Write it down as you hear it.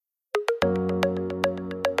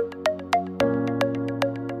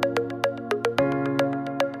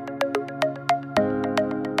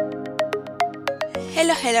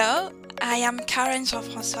Hello. I am Karen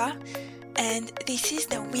Jean-François, and this is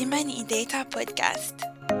the Women in Data podcast.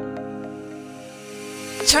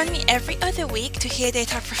 Join me every other week to hear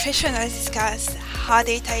data professionals discuss how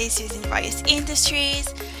data is used in various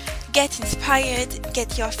industries, get inspired,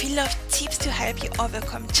 get your fill of tips to help you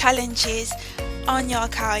overcome challenges on your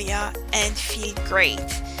career, and feel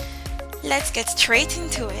great. Let's get straight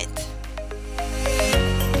into it.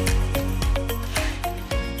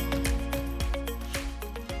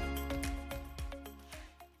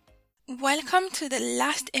 Welcome to the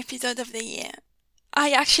last episode of the year.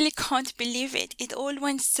 I actually can't believe it. It all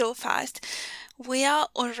went so fast. We are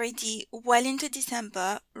already well into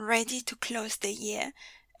December, ready to close the year.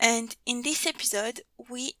 And in this episode,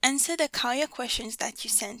 we answer the career questions that you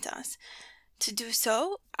sent us. To do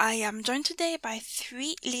so, I am joined today by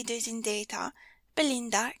three leaders in data,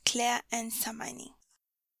 Belinda, Claire, and Samani.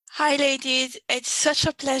 Hi ladies, it's such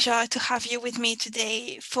a pleasure to have you with me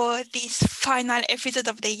today for this final episode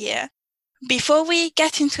of the year. Before we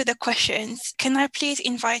get into the questions, can I please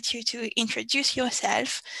invite you to introduce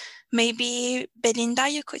yourself? Maybe Belinda,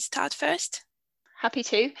 you could start first. Happy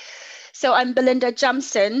to. So I'm Belinda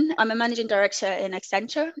Jamson. I'm a managing director in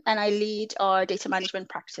Accenture, and I lead our data management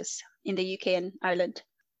practice in the UK and Ireland.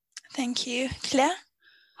 Thank you. Claire?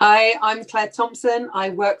 Hi, I'm Claire Thompson. I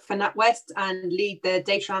work for NatWest and lead the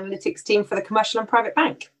data analytics team for the commercial and private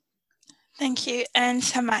bank. Thank you. And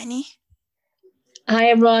Samani? Hi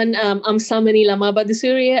everyone, I'm Samani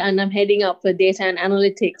Lamabadusuriya and I'm heading up the data and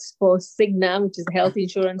analytics for Cigna, which is a health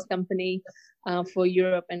insurance company for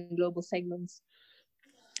Europe and global segments.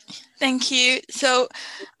 Thank you. So,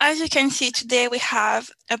 as you can see today, we have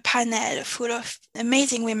a panel full of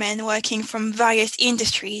amazing women working from various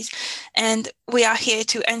industries, and we are here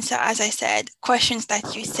to answer, as I said, questions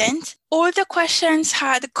that you sent. All the questions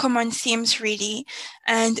had common themes, really,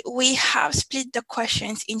 and we have split the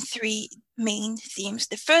questions in three main themes.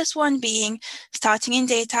 The first one being starting in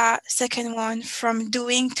data, second one from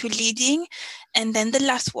doing to leading, and then the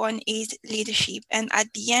last one is leadership. And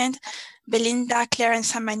at the end, Belinda, Claire, and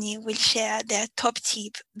Samani will share their top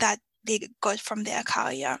tip that they got from their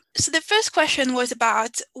career. So the first question was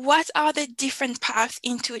about what are the different paths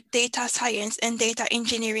into data science and data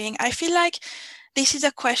engineering? I feel like this is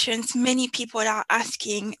a question many people are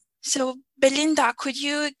asking. So Belinda, could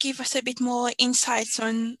you give us a bit more insights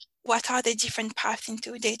on what are the different paths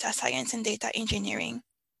into data science and data engineering?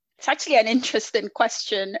 It's actually an interesting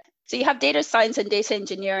question. So you have data science and data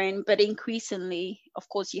engineering, but increasingly, of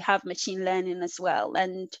course, you have machine learning as well.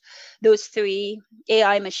 And those three,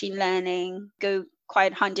 AI, machine learning, go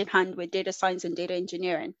quite hand in hand with data science and data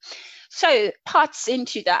engineering. So parts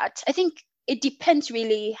into that, I think it depends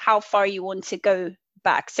really how far you want to go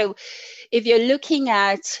back. So if you're looking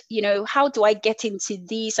at, how do I get into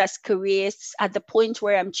these as careers at the point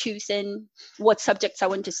where I'm choosing what subjects I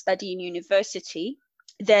want to study in university,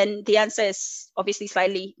 then the answer is obviously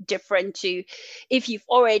slightly different to if you've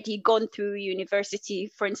already gone through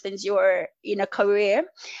university. For instance, you're in a career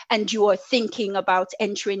and you are thinking about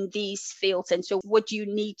entering these fields. And so what do you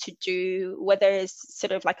need to do, whether it's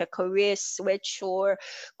sort of like a career switch or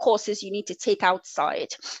courses you need to take outside.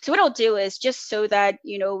 So what I'll do is, just so that,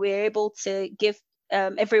 we're able to give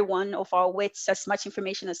everyone of our wits as much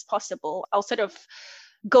information as possible, I'll sort of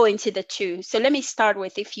go into the two. So let me start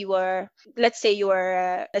with, if you were, let's say you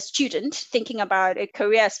were a student thinking about a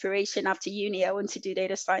career aspiration after uni, I want to do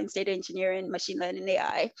data science, data engineering, machine learning,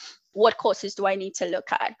 AI. What courses do I need to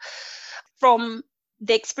look at? From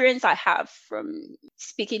the experience I have from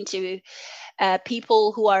speaking to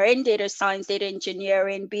people who are in data science, data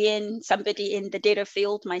engineering, being somebody in the data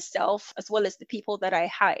field myself, as well as the people that I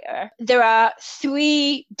hire, there are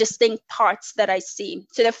three distinct parts that I see.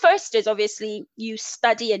 So the first is obviously you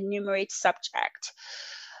study a numerated subject.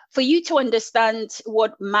 For you to understand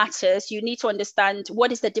what matters, you need to understand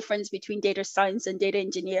what is the difference between data science and data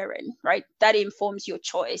engineering, right? That informs your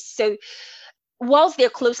choice. So whilst they're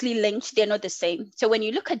closely linked, they're not the same. So when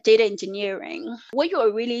you look at data engineering, what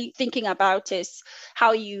you're really thinking about is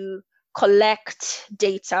how you collect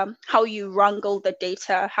data, how you wrangle the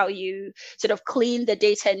data, how you sort of clean the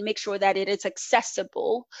data and make sure that it is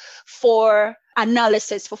accessible for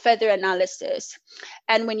analysis, for further analysis.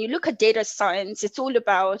 And when you look at data science, it's all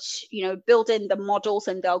about, building the models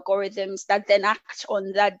and the algorithms that then act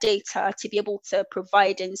on that data to be able to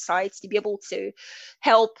provide insights, to be able to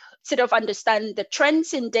help sort of understand the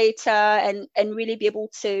trends in data and really be able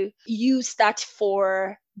to use that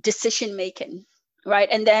for decision making. right?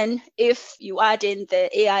 And then if you add in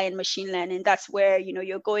the AI and machine learning, that's where,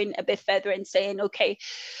 you're going a bit further and saying, okay,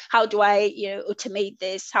 how do I, automate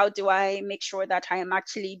this? How do I make sure that I am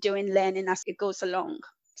actually doing learning as it goes along?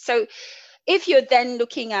 So if you're then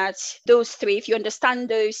looking at those three, if you understand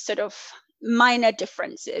those sort of minor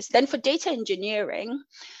differences, then for data engineering,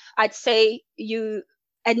 I'd say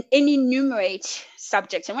and enumerate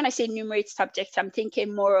subjects. And when I say enumerate subjects, I'm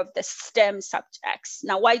thinking more of the STEM subjects.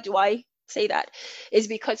 Now, why do I say that? Is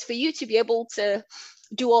because for you to be able to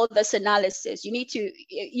do all this analysis, you need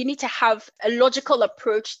to have a logical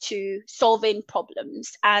approach to solving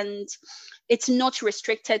problems, and it's not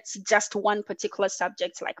restricted to just one particular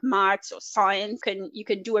subject like maths or science. You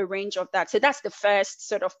can do a range of that. So that's the first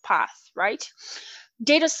sort of path, right?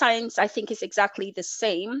 Data science, I think, is exactly the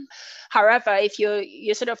same. However, if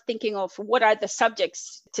you're sort of thinking of what are the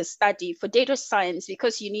subjects to study for data science,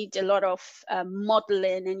 because you need a lot of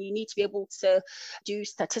modeling and you need to be able to do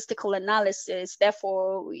statistical analysis.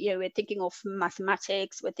 Therefore, we're thinking of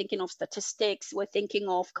mathematics, we're thinking of statistics, we're thinking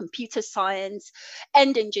of computer science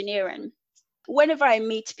and engineering. Whenever I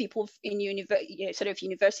meet people in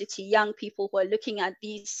university, young people who are looking at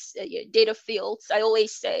these data fields, I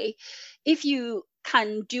always say, if you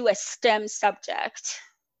can do a STEM subject,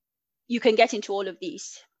 you can get into all of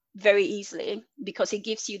these very easily because it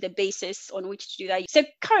gives you the basis on which to do that. So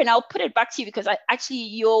Karen, I'll put it back to you because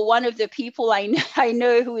you're one of the people I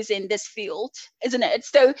know who is in this field, isn't it?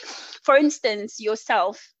 So for instance,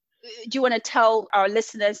 yourself, do you want to tell our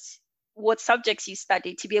listeners what subjects you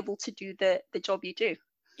studied to be able to do the job you do?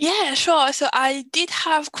 Yeah, sure. So I did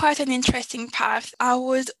have quite an interesting path. I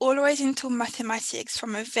was always into mathematics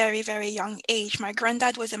from a very, very young age. My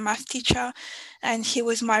granddad was a math teacher and he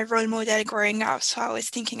was my role model growing up. So I was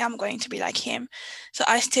thinking I'm going to be like him. So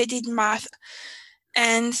I studied math.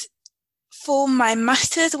 And for my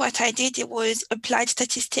master's, what I did, it was applied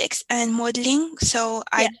statistics and modeling. So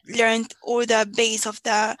I learned all the base of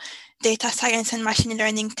the data science and machine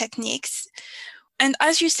learning techniques. And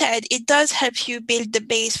as you said, it does help you build the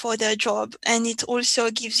base for the job. And it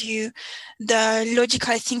also gives you the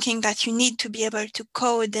logical thinking that you need to be able to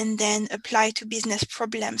code and then apply to business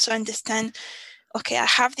problems. So understand, okay, I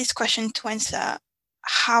have this question to answer.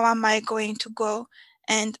 How am I going to go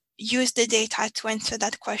and use the data to answer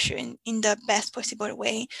that question in the best possible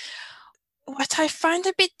way? What I find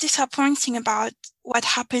a bit disappointing about what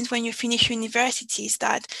happens when you finish university is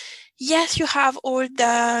that, yes, you have all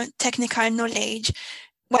the technical knowledge.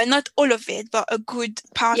 Well, not all of it, but a good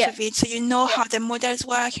part of it. So you know how the models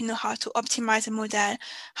work, you know how to optimize a model,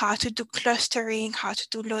 how to do clustering, how to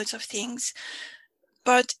do loads of things.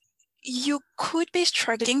 But you could be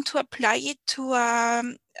struggling to apply it to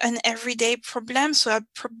an everyday problem, so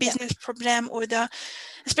a business problem, or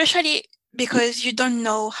especially because you don't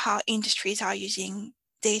know how industries are using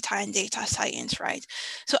data and data science, right?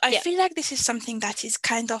 So I feel like this is something that is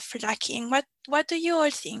kind of lacking. What do you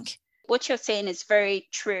all think? What you're saying is very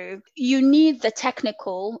true. You need the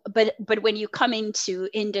technical, but when you come into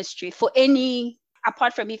industry, for any,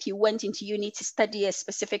 apart from if you went into uni to study a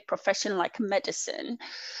specific profession like medicine,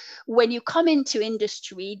 when you come into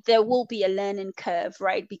industry, there will be a learning curve,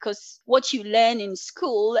 right? Because what you learn in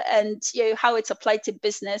school and how it's applied to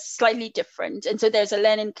business, slightly different. And so there's a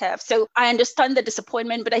learning curve. So I understand the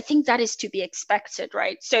disappointment, but I think that is to be expected,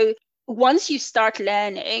 right? So once you start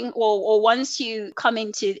learning or once you come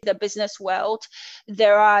into the business world,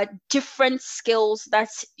 there are different skills that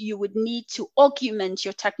you would need to augment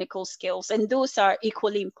your technical skills. And those are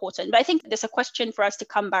equally important. But I think there's a question for us to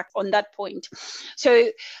come back on that point. So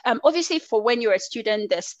obviously for when you're a student,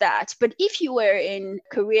 there's that. But if you were in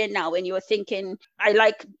career now and you were thinking, I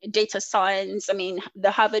like data science, I mean,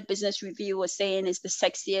 the Harvard Business Review was saying is the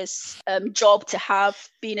sexiest job to have,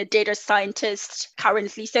 being a data scientist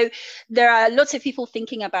currently. So there are lots of people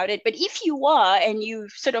thinking about it. But if you are and you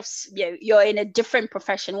sort of, you're in a different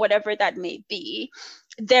profession, whatever that may be,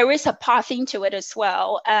 there is a path into it as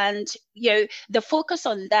well. And, the focus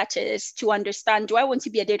on that is to understand, do I want to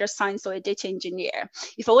be a data science or a data engineer?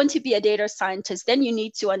 If I want to be a data scientist, then you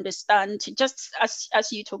need to understand, just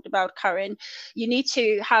as you talked about, Karen, you need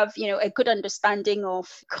to have, a good understanding of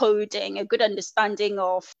coding, a good understanding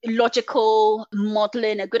of logical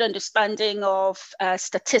modeling, a good understanding of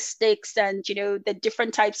statistics and, the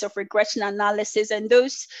different types of regression analysis and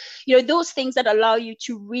those things that allow you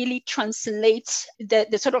to really translate the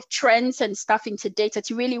the sort of trends and stuff into data,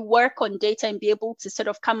 to really work on data and be able to sort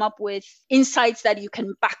of come up with insights that you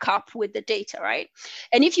can back up with the data, right?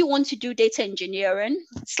 And if you want to do data engineering,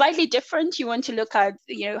 slightly different. You want to look at,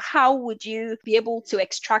 how would you be able to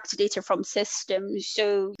extract data from systems?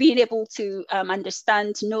 So being able to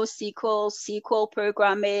understand NoSQL, SQL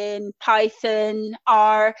programming, Python,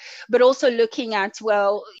 R, but also looking at,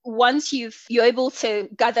 well, once you're able to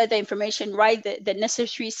gather the information, write the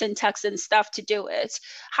necessary syntax and stuff to do it,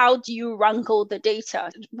 how do you wrangle the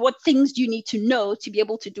data? What things do you need to know to be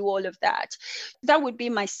able to do all of that? That would be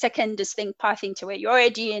my second distinct path into it. You're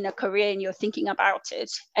already in a career and you're thinking about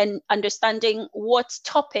it and understanding what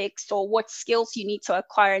topics or what skills you need to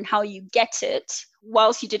acquire and how you get it,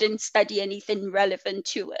 whilst you didn't study anything relevant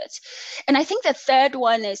to it. And I think the third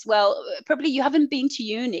one is, well, probably you haven't been to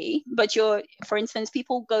uni, but for instance,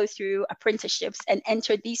 people go through apprenticeships and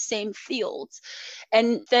enter these same fields.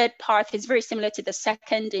 And third path is very similar to the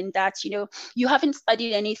second in that, you haven't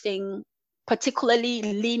studied anything particularly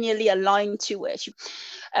linearly aligned to it.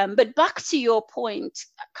 But back to your point,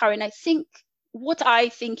 Karen, what I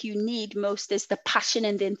think you need most is the passion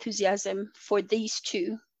and the enthusiasm for these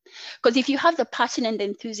two. Because if you have the passion and the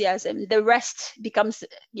enthusiasm, the rest becomes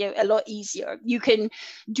a lot easier. You can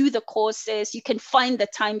do the courses, you can find the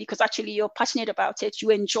time because actually you're passionate about it, you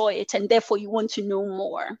enjoy it, and therefore you want to know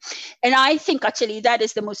more. And I think actually that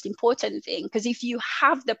is the most important thing, because if you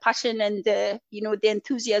have the passion and the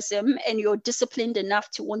enthusiasm and you're disciplined enough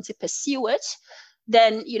to want to pursue it,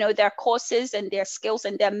 then there are courses and there are skills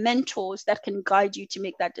and there are mentors that can guide you to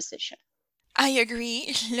make that decision. I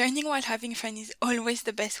agree. Learning while having fun is always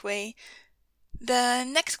the best way. The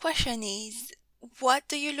next question is, what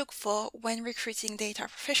do you look for when recruiting data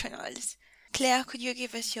professionals? Claire, could you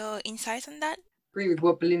give us your insight on that? Agree with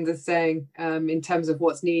what Belinda's saying in terms of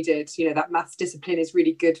what's needed. That maths discipline is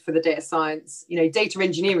really good for the data science. Data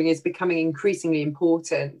engineering is becoming increasingly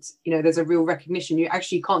important. There's a real recognition. You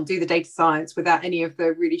actually can't do the data science without any of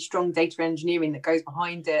the really strong data engineering that goes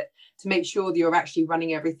behind it to make sure that you're actually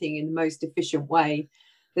running everything in the most efficient way.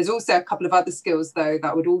 There's also a couple of other skills, though,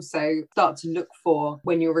 that would also start to look for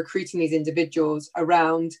when you're recruiting these individuals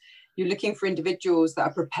around. You're looking for individuals that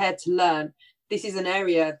are prepared to learn. This is an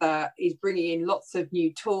area that is bringing in lots of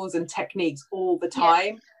new tools and techniques all the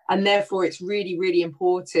time. Yeah. And therefore, it's really, really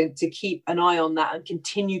important to keep an eye on that and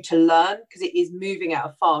continue to learn because it is moving at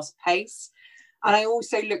a fast pace. And I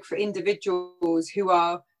also look for individuals who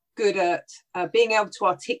are good at being able to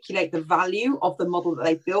articulate the value of the model that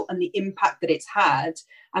they've built and the impact that it's had,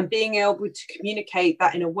 and being able to communicate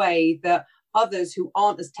that in a way that others who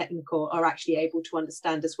aren't as technical are actually able to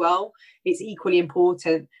understand as well. It's equally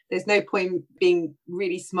important. There's no point being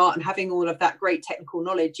really smart and having all of that great technical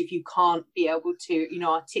knowledge if you can't be able to,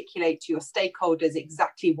 articulate to your stakeholders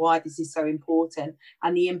exactly why this is so important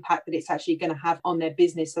and the impact that it's actually going to have on their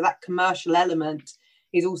business. So that commercial element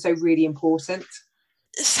is also really important.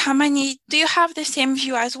 Samani, do you have the same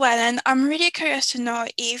view as well? And I'm really curious to know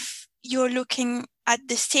if you're looking at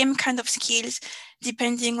the same kind of skills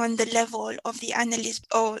depending on the level of the analyst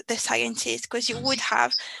or the scientist, because you would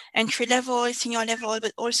have entry level, senior level,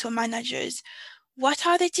 but also managers. What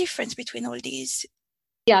are the difference between all these?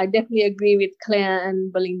 Yeah, I definitely agree with Claire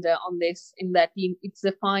and Belinda on this, in that it's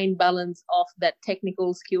a fine balance of that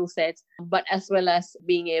technical skill set, but as well as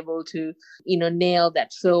being able to, nail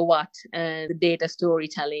that so what, and the data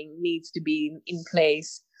storytelling needs to be in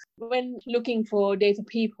place. When looking for data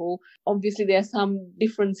people, obviously there are some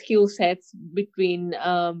different skill sets between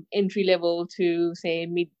entry level to say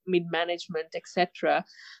mid management, etc.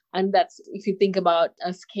 And that's if you think about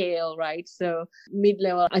a scale, right? So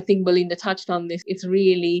mid-level, I think Belinda touched on this. It's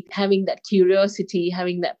really having that curiosity,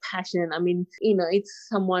 having that passion. I mean, it's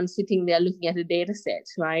someone sitting there looking at a data set,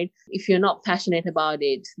 right? If you're not passionate about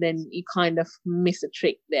it, then you kind of miss a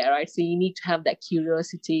trick there, right? So you need to have that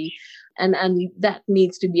curiosity, and that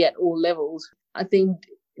needs to be at all levels. I think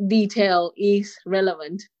detail is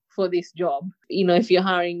relevant for this job. If you're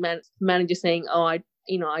hiring manager saying, oh, I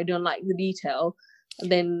don't like the detail,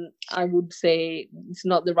 then I would say it's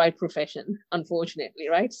not the right profession, unfortunately,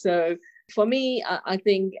 right? So for me, I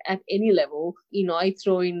think at any level, I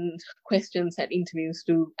throw in questions at interviews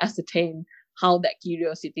to ascertain how that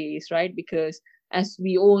curiosity is, right? Because as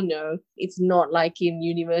we all know, it's not like in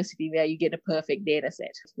university where you get a perfect data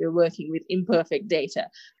set. We're working with imperfect data.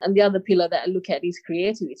 And the other pillar that I look at is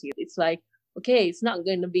creativity. It's like, okay, it's not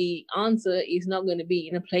going to be answer is not going to be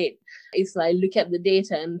in a plate. It's like look at the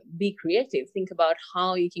data and be creative. Think about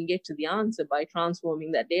how you can get to the answer by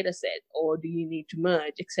transforming that data set, or do you need to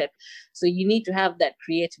merge, etc. So you need to have that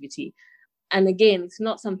creativity. And again, it's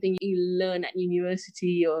not something you learn at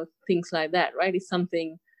university or things like that, right? It's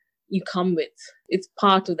something you come with. It's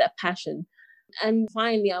part of that passion. And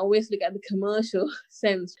finally, I always look at the commercial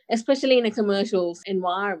sense, especially in a commercial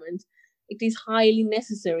environment. It is highly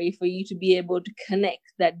necessary for you to be able to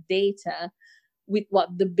connect that data with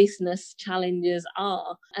what the business challenges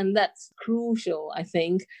are. And that's crucial, I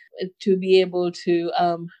think, to be able to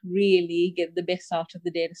really get the best out of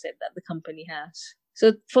the data set that the company has.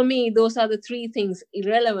 So for me, those are the three things,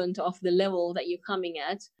 irrelevant of the level that you're coming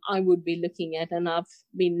at, I would be looking at. And I've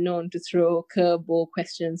been known to throw curveball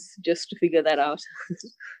questions just to figure that out.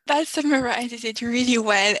 That summarizes it really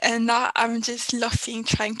well. And now I'm just laughing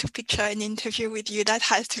trying to picture an interview with you. That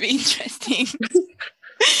has to be interesting.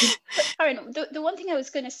 Karen, the one thing I was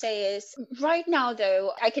going to say is right now,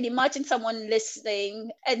 though, I can imagine someone listening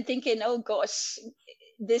and thinking, oh, gosh,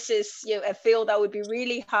 this is a field that would be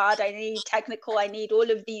really hard. I need technical. I need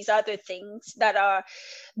all of these other things that are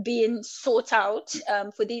being sought out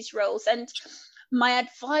for these roles. And my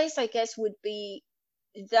advice, I guess, would be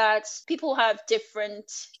that people have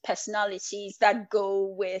different personalities that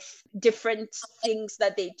go with different things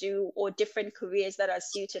that they do or different careers that are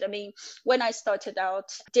suited. I mean, when I started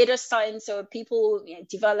out, data science or people,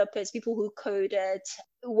 developers, people who coded,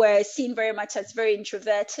 were seen very much as very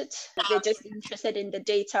introverted. They're just interested in the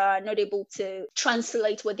data, not able to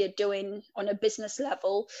translate what they're doing on a business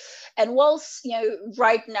level. And whilst,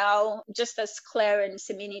 right now, just as Claire and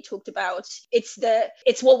Samini talked about,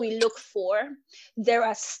 it's what we look for. There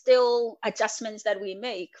are still adjustments that we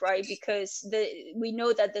make, right? Because we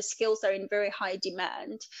know that the skills are in very high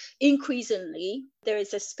demand. Increasingly, there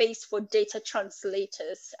is a space for data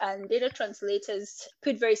translators, and data translators,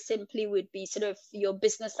 put very simply, would be sort of your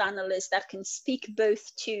business analyst that can speak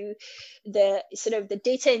both to the sort of the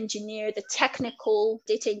data engineer, the technical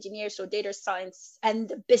data engineers or data science, and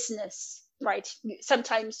the business. Right.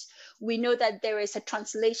 Sometimes we know that there is a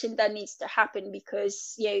translation that needs to happen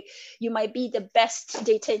because you might be the best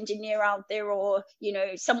data engineer out there, or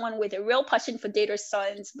someone with a real passion for data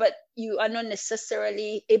science, but you are not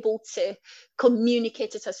necessarily able to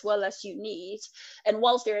communicate it as well as you need. And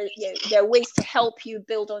whilst there are ways to help you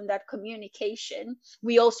build on that communication,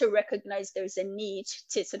 we also recognize there's a need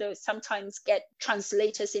to sort of sometimes get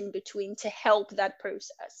translators in between to help that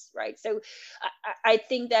process. Right. So I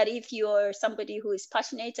think that if you're somebody who is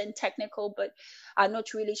passionate and technical but are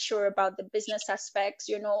not really sure about the business aspects,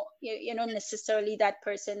 you're not necessarily that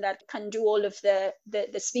person that can do all of the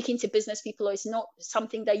speaking to business people, or it's not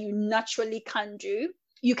something that you naturally can do.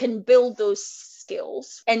 You can build those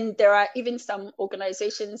skills, and there are even some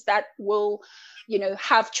organizations that will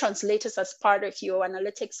have translators as part of your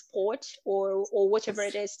analytics port or whatever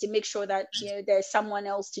it is, to make sure that there's someone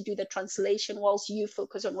else to do the translation whilst you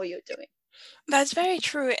focus on what you're doing. That's very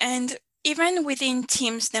true. And even within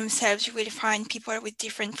teams themselves, you will find people with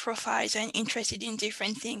different profiles and interested in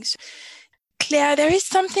different things. Claire, there is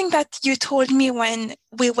something that you told me when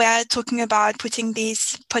we were talking about putting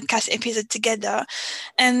this podcast episode together,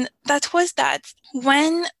 and that was that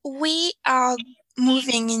when we are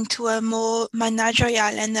moving into a more managerial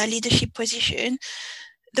and a leadership position,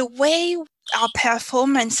 the way our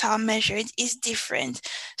performance are measured is different.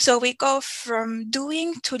 So we go from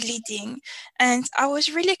doing to leading. And I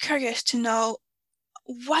was really curious to know,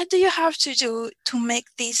 what do you have to do to make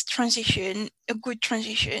this transition a good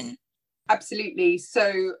transition? Absolutely.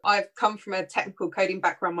 So I've come from a technical coding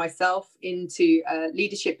background myself into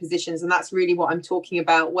leadership positions. And that's really what I'm talking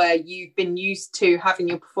about, where you've been used to having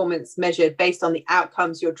your performance measured based on the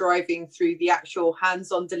outcomes you're driving through the actual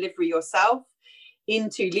hands-on delivery yourself,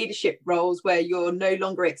 into leadership roles where you're no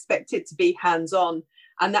longer expected to be hands-on.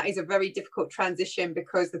 And that is a very difficult transition,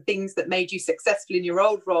 because the things that made you successful in your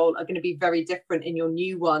old role are going to be very different in your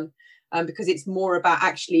new one, because it's more about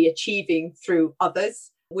actually achieving through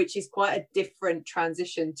others, which is quite a different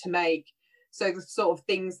transition to make. So the sort of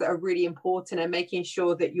things that are really important are making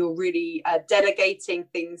sure that you're really delegating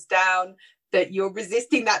things down, that you're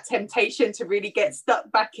resisting that temptation to really get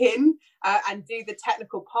stuck back in and do the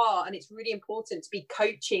technical part. And it's really important to be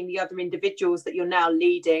coaching the other individuals that you're now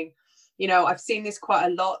leading. I've seen this quite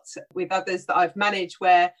a lot with others that I've managed,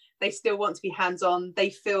 where they still want to be hands-on.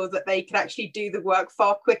 They feel that they can actually do the work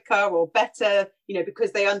far quicker or better,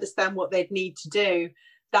 because they understand what they'd need to do.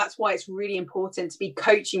 That's why it's really important to be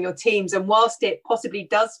coaching your teams. And whilst it possibly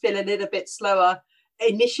does feel a little bit slower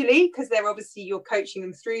initially, because you're coaching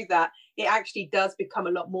them through that, it actually does become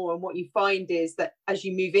a lot more. And what you find is that as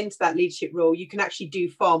you move into that leadership role, you can actually do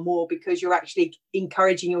far more, because you're actually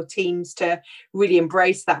encouraging your teams to really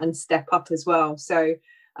embrace that and step up as well. So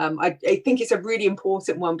I think it's a really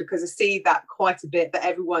important one because I see that quite a bit, that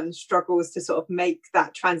everyone struggles to sort of make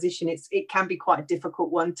that transition. It can be quite a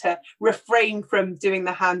difficult one to refrain from doing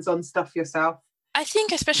the hands-on stuff yourself. I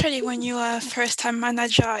think especially when you are a first-time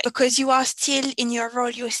manager, because you are still in your role,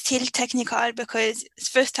 you're still technical, because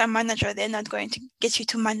first-time manager, they're not going to get you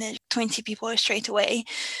to manage 20 people straight away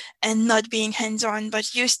and not being hands-on,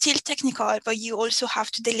 but you're still technical, but you also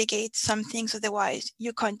have to delegate some things, otherwise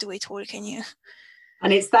you can't do it all, can you?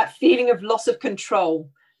 And it's that feeling of loss of control,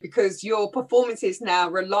 because your performance is now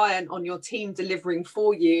reliant on your team delivering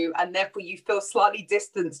for you, and therefore you feel slightly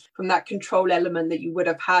distanced from that control element that you would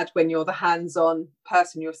have had when you're the hands-on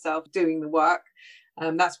person yourself doing the work.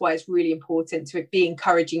 That's why it's really important to be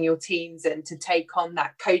encouraging your teams and to take on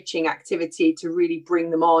that coaching activity to really bring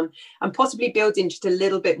them on, and possibly build in just a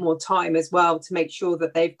little bit more time as well to make sure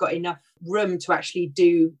that they've got enough room to actually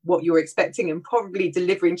do what you're expecting and probably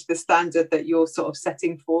delivering to the standard that you're sort of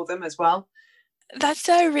setting for them as well. That's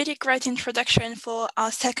a really great introduction for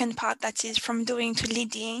our second part, that is from doing to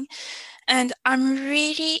leading. And I'm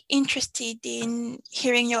really interested in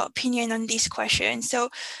hearing your opinion on this question. So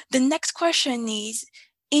the next question is,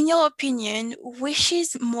 in your opinion, which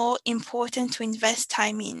is more important to invest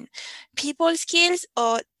time in, people skills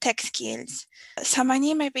or tech skills?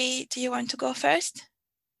 Samani, maybe do you want to go first?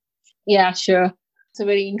 Yeah, sure. It's a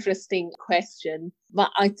very interesting question,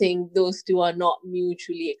 but I think those two are not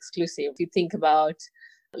mutually exclusive. If you think about,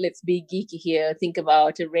 let's be geeky here, think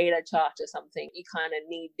about a radar chart or something, you kind of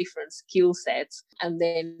need different skill sets. And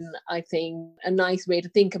then I think a nice way to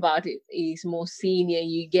think about it is, more senior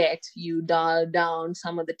you get, you dial down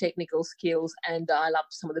some of the technical skills and dial up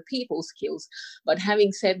some of the people skills. But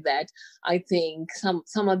having said that, I think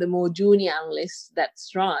some of the more junior analysts that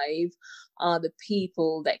strive are the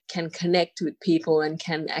people that can connect with people and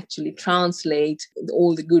can actually translate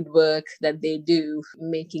all the good work that they do,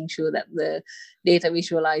 making sure that the data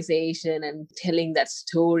visualization and telling that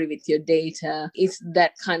story with your data is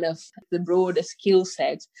that kind of the broader skill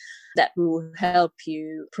set that will help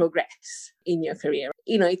you progress in your career.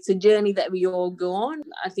 It's a journey that we all go on.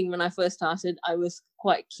 I think when I first started, I was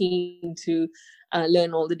quite keen to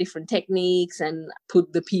learn all the different techniques and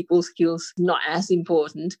put the people skills not as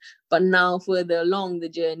important. But now further along the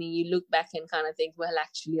journey, you look back and kind of think, well,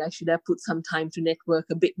 actually, I should have put some time to network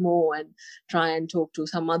a bit more and try and talk to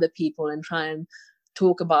some other people and try and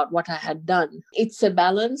talk about what I had done. It's a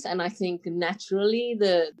balance. And I think naturally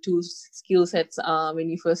the two skill sets are, when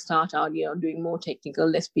you first start out, you're doing more technical,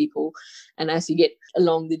 less people. And as you get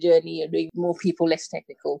along the journey, you're doing more people, less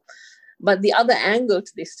technical. But the other angle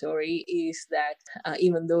to this story is that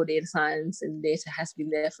even though data science and data has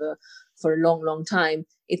been there for a long, long time,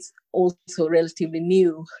 it's also relatively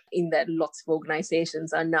new in that lots of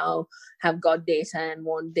organizations are now have got data and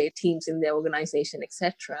want their teams in their organization,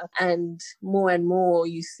 etc. And more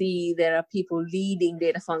you see there are people leading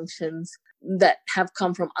data functions that have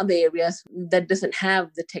come from other areas that doesn't have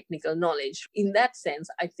the technical knowledge. In that sense,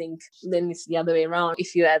 I think then it's the other way around.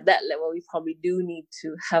 If you're at that level, you probably do need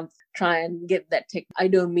to try and get that tech. I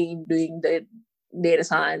don't mean doing the data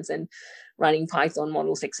science and running Python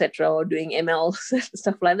models, etc., or doing ML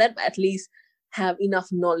stuff like that, but at least have enough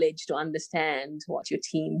knowledge to understand what your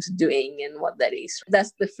team's doing and what that is.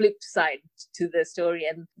 That's the flip side to the story.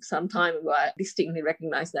 And some time ago, I distinctly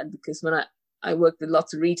recognized that, because when I worked with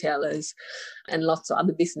lots of retailers and lots of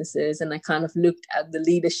other businesses, and I kind of looked at the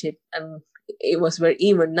leadership, and it was very,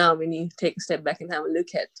 even now when you take a step back and have a look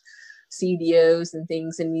at CDOs and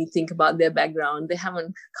things, and you think about their background, they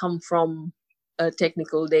haven't come from a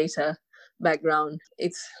technical data background.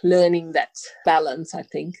 It's learning that balance, I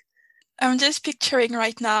think. I'm just picturing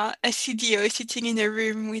right now a CDO sitting in a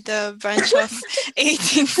room with a bunch of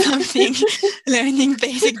 18-something learning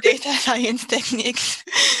basic data science techniques.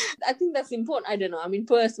 I think that's important. I don't know. I mean,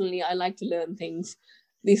 personally, I like to learn things.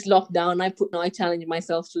 This lockdown, I challenge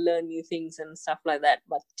myself to learn new things and stuff like that.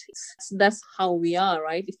 But that's how we are,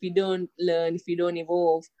 right? If you don't learn, if you don't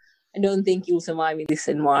evolve, I don't think you'll survive in this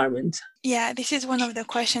environment. Yeah, this is one of the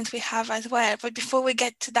questions we have as well. But before we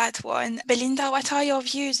get to that one, Belinda, what are your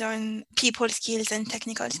views on people skills and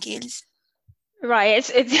technical skills? Right,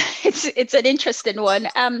 it's an interesting one.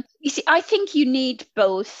 You see, I think you need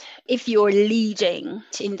both if you're leading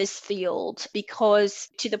in this field, because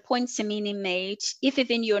to the point Samini made, if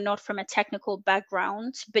even you're not from a technical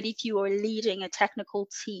background, but if you are leading a technical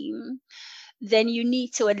team, then you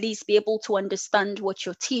need to at least be able to understand what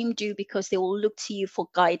your team do, because they will look to you for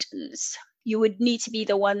guidance. You would need to be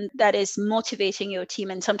the one that is motivating your team.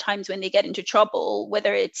 And sometimes when they get into trouble,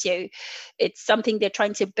 whether it's it's something they're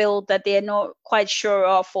trying to build that they're not quite sure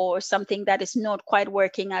of, or something that is not quite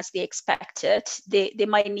working as they expected, they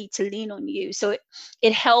might need to lean on you. So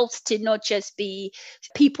it helps to not just be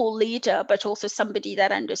people leader, but also somebody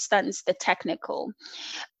that understands the technical.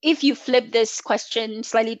 If you flip this question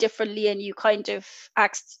slightly differently and you kind of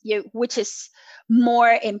asked, which is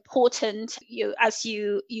more important as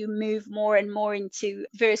you move more and more into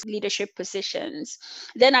various leadership positions,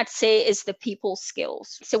 then I'd say is the people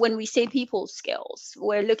skills. So when we say people skills,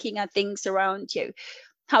 we're looking at things around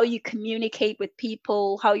how you communicate with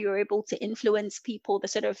people, how you're able to influence people, the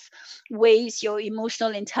sort of ways, your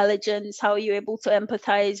emotional intelligence, how you're able to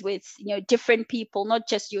empathize with different people, not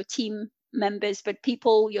just your team members, but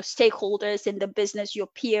people, your stakeholders in the business, your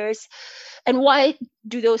peers. And why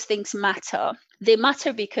do those things matter? They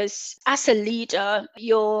matter because as a leader,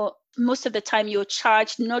 most of the time you're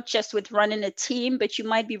charged not just with running a team, but you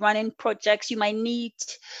might be running projects. You might need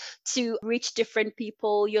to reach different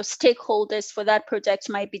people. Your stakeholders for that project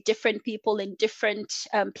might be different people in different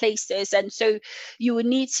places. And so you would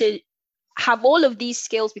need to have all of these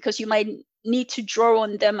skills because you might need to draw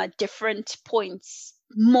on them at different points,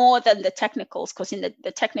 more than the technicals, because in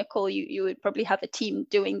the technical, you would probably have a team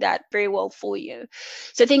doing that very well for you.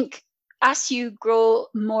 So I think as you grow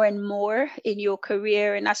more and more in your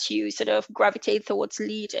career and as you sort of gravitate towards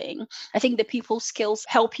leading, I think the people skills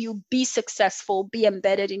help you be successful, be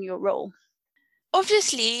embedded in your role.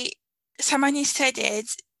 Obviously, Samani said it,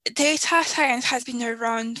 data science has been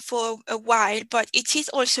around for a while, but it is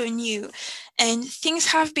also new. And things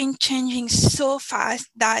have been changing so fast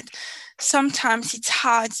that sometimes it's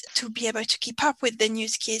hard to be able to keep up with the new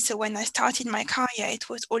skills. So when I started my career, it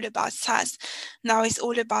was all about SAS. Now it's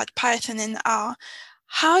all about Python and R.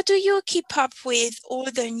 How do you keep up with all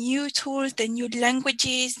the new tools, the new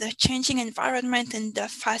languages, the changing environment, and the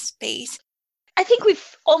fast pace? I think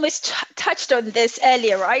we've almost touched on this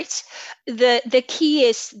earlier, right? The key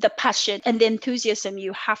is the passion and the enthusiasm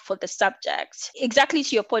you have for the subject. Exactly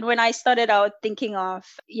to your point, when I started out thinking of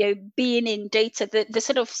being in data, the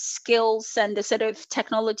sort of skills and the sort of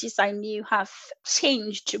technologies I knew have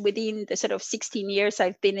changed within the sort of 16 years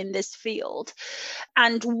I've been in this field.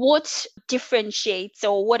 And what differentiates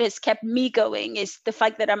or what has kept me going is the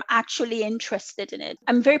fact that I'm actually interested in it.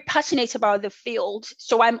 I'm very passionate about the field,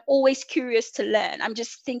 so I'm always curious to learn. I'm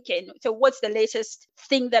just thinking, so what's the latest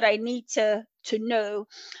thing that I need to know?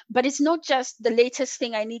 But it's not just the latest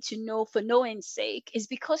thing I need to know for knowing's sake. It's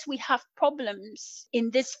because we have problems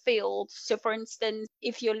in this field. So for instance,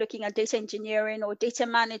 if you're looking at data engineering or data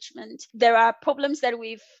management, there are problems that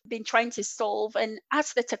we've been trying to solve. And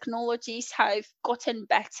as the technologies have gotten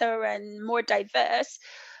better and more diverse,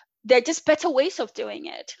 there are just better ways of doing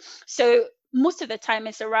it. So most of the time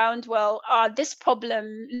it's around, this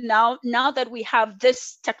problem now that we have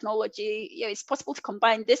this technology, it's possible to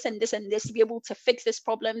combine this and this and this to be able to fix this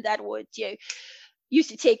problem that would used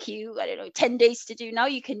to take you, 10 days to do. Now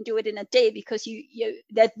you can do it in a day because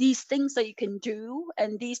that these things that you can do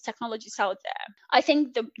and these technologies out there. I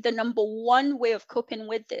think the number one way of coping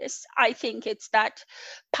with this, I think it's that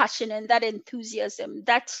passion and that enthusiasm,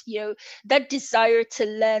 that that desire to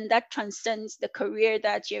learn that transcends the career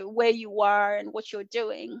that where you are and what you're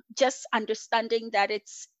doing. Just understanding that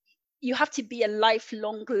you have to be a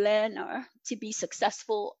lifelong learner to be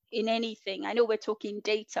successful in anything. I know we're talking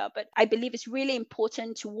data, but I believe it's really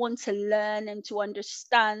important to want to learn and to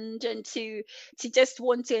understand and to just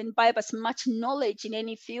want to imbibe as much knowledge in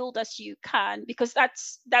any field as you can, because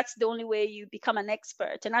that's the only way you become an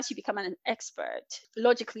expert. And as you become an expert,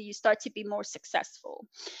 logically, you start to be more successful.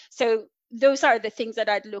 So those are the things that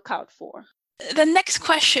I'd look out for. The next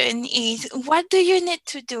question is, what do you need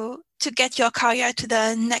to do to get your career to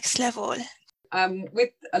the next level?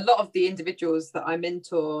 With a lot of the individuals that I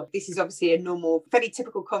mentor, this is obviously a normal, fairly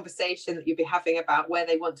typical conversation that you'll be having about where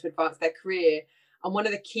they want to advance their career. And one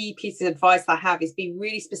of the key pieces of advice I have is be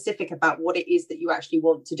really specific about what it is that you actually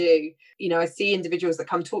want to do. I see individuals that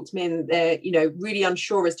come talk to me and they're, really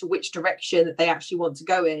unsure as to which direction that they actually want to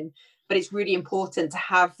go in. But it's really important to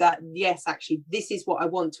have that, yes, actually, this is what I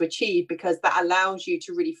want to achieve, because that allows you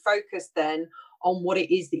to really focus then on what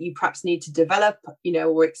it is that you perhaps need to develop,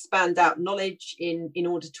 or expand out knowledge in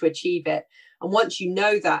order to achieve it. And once you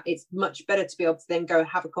know that, it's much better to be able to then go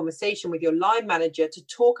have a conversation with your line manager to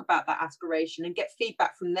talk about that aspiration and get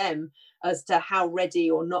feedback from them as to how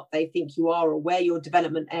ready or not they think you are, or where your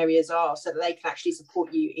development areas are, so that they can actually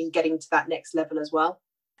support you in getting to that next level as well.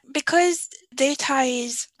 Because data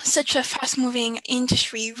is such a fast-moving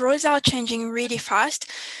industry, roles are changing really fast,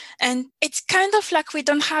 and it's kind of like we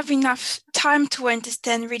don't have enough time to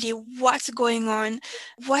understand really what's going on,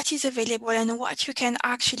 what is available, and what you can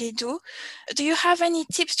actually do. Do you have any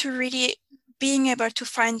tips to really being able to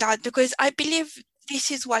find out? Because I believe this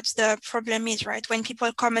is what the problem is, right? When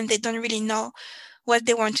people come and they don't really know what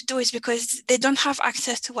they want to do, is because they don't have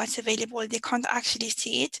access to what's available. They can't actually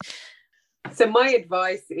see it. So my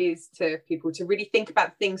advice is to people to really think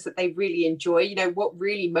about things that they really enjoy. You know, what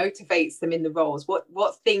really motivates them in the roles?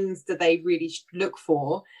 What things do they really look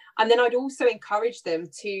for? And then I'd also encourage them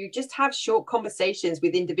to just have short conversations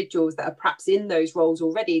with individuals that are perhaps in those roles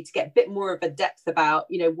already, to get a bit more of a depth about,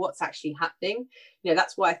 you know, what's actually happening. You know,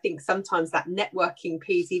 that's why I think sometimes that networking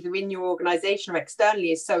piece, either in your organization or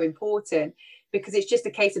externally, is so important, because it's just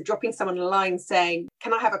a case of dropping someone a line saying,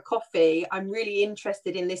 can I have a coffee? I'm really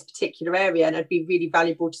interested in this particular area, and it'd be really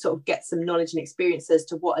valuable to sort of get some knowledge and experience as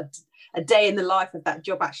to what a day in the life of that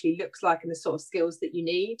job actually looks like, and the sort of skills that you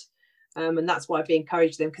need. And that's why I've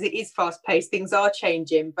encouraged them, because it is fast paced, things are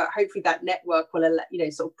changing, but hopefully that network will, you know,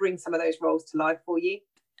 sort of bring some of those roles to life for you.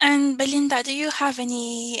 And Belinda, do you have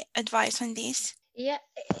any advice on this? Yeah,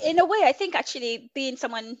 in a way, I think actually being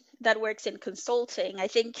someone that works in consulting, I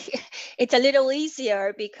think it's a little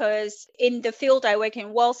easier, because in the field I work in,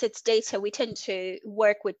 whilst it's data, we tend to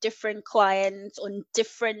work with different clients on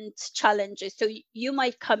different challenges. So you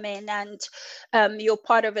might come in and you're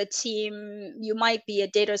part of a team, you might be a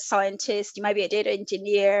data scientist, you might be a data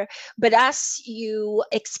engineer, but as you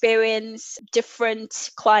experience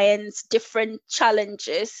different clients, different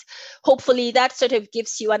challenges, hopefully that sort of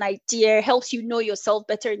gives you an idea, helps you know yourself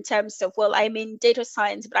better in terms of, well, I'm in data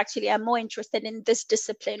science, but actually I'm more interested in this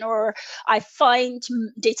discipline, or I find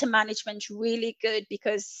data management really good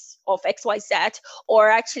because of XYZ, or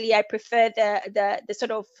actually I prefer the sort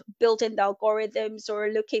of building the algorithms or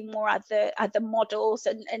looking more at the models,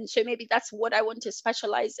 and so maybe that's what I want to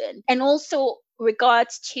specialize in. And also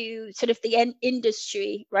regards to sort of the end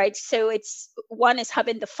industry, right? So it's one is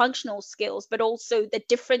having the functional skills, but also the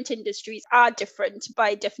different industries are different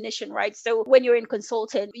by definition, right? So when you're in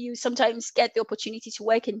consulting, you sometimes get the opportunity to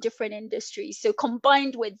work in different industries. So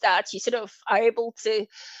combined with that, you sort of are able to,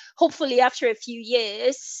 hopefully after a few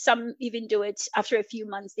years, some even do it after a few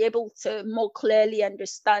months, they're able to more clearly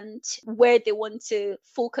understand where they want to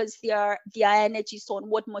focus their energies on,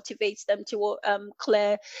 what motivates them to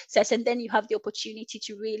clear set, and then you have the opportunity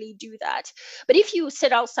to really do that. But if you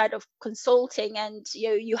sit outside of consulting and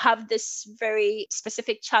you have this very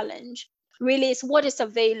specific challenge, really is what is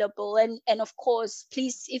available. And of course,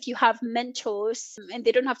 please, if you have mentors, and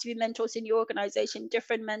they don't have to be mentors in your organization,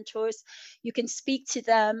 different mentors, you can speak to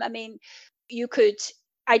them. I mean, you could,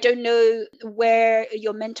 I don't know where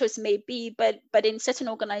your mentors may be, but in certain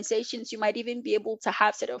organizations, you might even be able to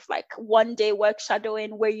have sort of like 1 day work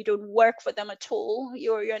shadowing where you don't work for them at all.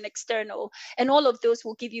 You're an external, and all of those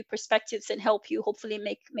will give you perspectives and help you hopefully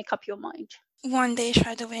make up your mind. 1 day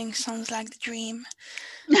shadowing sounds like the dream.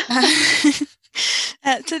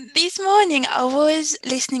 So this morning I was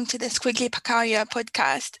listening to the Squiggly Career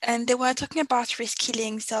podcast, and they were talking about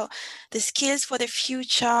reskilling, so the skills for the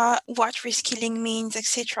future, what reskilling means,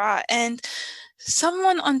 etc. And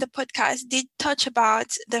someone on the podcast did touch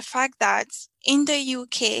about the fact that in the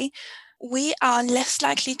UK we are less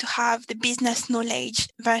likely to have the business knowledge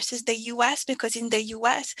versus the US, because in the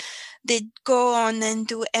US they go on and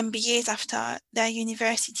do MBAs after their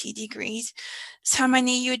university degrees.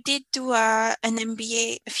 Samani, you did do an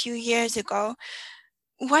MBA a few years ago.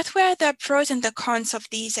 What were the pros and the cons of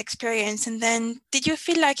these experience? And then did you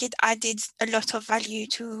feel like it added a lot of value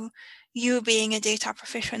to you being a data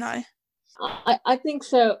professional? I think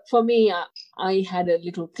so. For me, I had a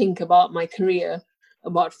little think about my career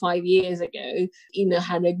about 5 years ago,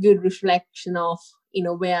 had a good reflection of,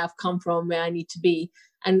 where I've come from, where I need to be.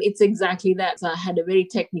 And it's exactly that. So I had a very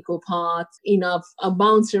technical path, I've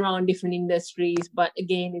bounced around different industries, but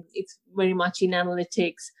again, it's very much in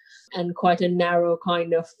analytics and quite a narrow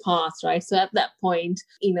kind of path, right? So at that point,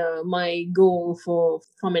 my goal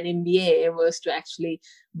from an MBA was to actually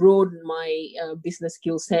broaden my business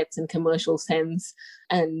skill sets and commercial sense.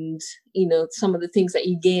 And, some of the things that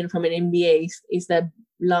you gain from an MBA is that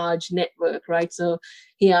large network, right? So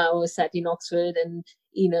here I was sat in Oxford, and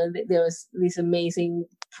there was these amazing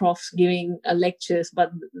profs giving lectures,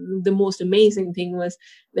 but the most amazing thing was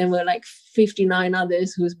there were like 59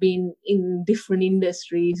 others who's been in different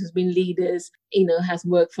industries, who's been leaders, has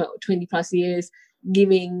worked for 20 plus years,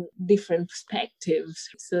 giving different perspectives.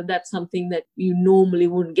 So that's something that you normally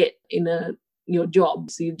wouldn't get in your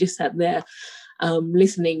job. So you just sat there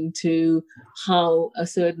listening to how a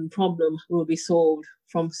certain problem will be solved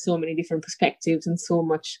from so many different perspectives and so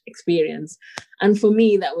much experience. And for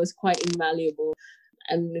me, that was quite invaluable.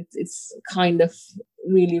 And it's kind of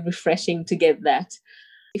really refreshing to get that.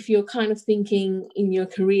 If you're kind of thinking in your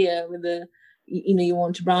career whether you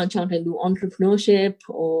want to branch out and do entrepreneurship,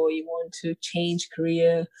 or you want to change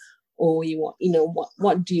career, or you want,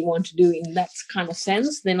 what do you want to do in that kind of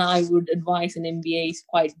sense, then I would advise an MBA is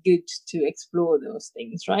quite good to explore those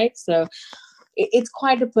things, right? So it's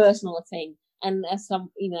quite a personal thing. And as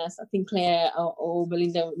as I think Claire or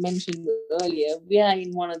Belinda mentioned earlier, we are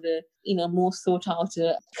in one of the, most sought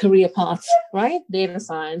after career paths, right? Data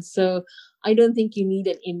science. So I don't think you need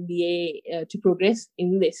an MBA to progress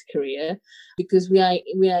in this career, because we are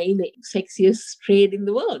in the sexiest trade in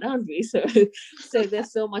the world, aren't we? So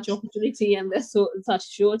there's so much opportunity, and there's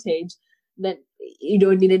such shortage that you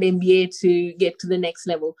don't need an MBA to get to the next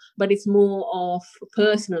level. But it's more of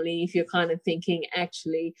personally, if you're kind of thinking,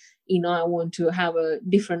 actually, I want to have a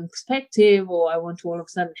different perspective, or I want to all of a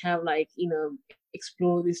sudden have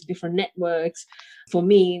explore these different networks. For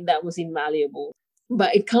me, that was invaluable.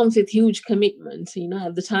 But it comes with huge commitment.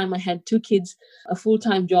 At the time I had 2 kids, a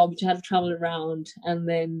full-time job, which I had to travel around, and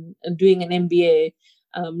then doing an MBA.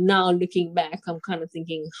 Now looking back, I'm kind of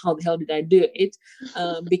thinking, how the hell did I do it?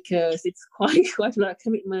 Because it's quite a lot of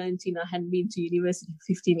commitment. I hadn't been to university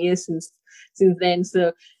for 15 years since then.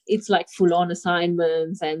 So it's like full-on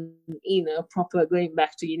assignments and, proper going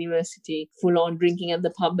back to university, full-on drinking at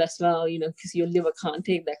the pub as well, because your liver can't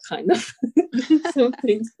take that kind of some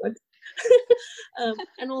things. But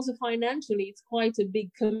and also financially, it's quite a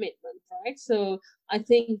big commitment, right? So I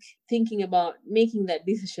think thinking about making that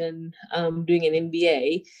decision, doing an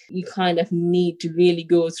MBA, you kind of need to really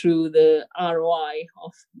go through the ROI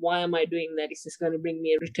of, why am I doing that? Is this going to bring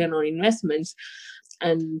me a return on investments?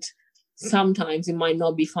 And sometimes it might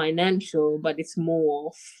not be financial, but it's more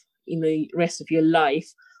of, rest of your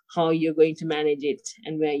life, how you're going to manage it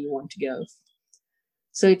and where you want to go.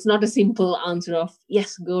 So it's not a simple answer of,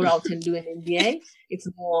 yes, go out and do an MBA. It's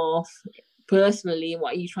more of, personally,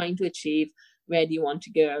 what are you trying to achieve? Where do you want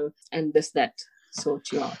to go? And does that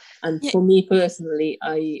sort you out? And for me personally,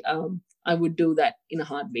 I would do that in a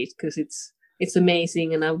heartbeat, because it's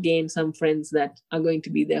amazing, and I've gained some friends that are going to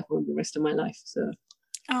be there for the rest of my life. So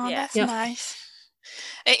that's nice.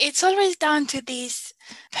 It's always down to this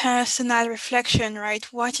personal reflection, right?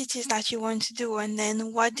 What it is that you want to do, and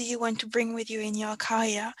then what do you want to bring with you in your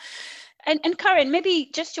career. And Karen,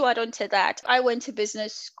 maybe just to add on to that, I went to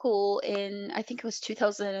business school in, I think it was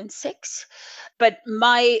 2006. But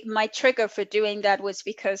my trigger for doing that was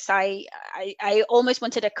because I almost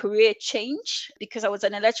wanted a career change, because I was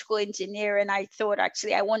an electrical engineer, and I thought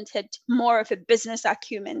actually I wanted more of a business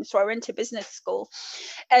acumen. So I went to business school.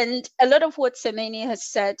 And a lot of what Samini has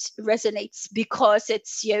said resonates, because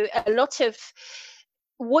it's, a lot of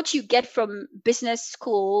what you get from business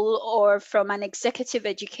school or from an executive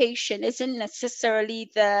education isn't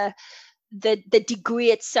necessarily the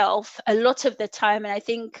degree itself a lot of the time. And I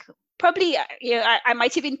think probably, I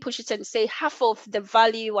might even push it and say half of the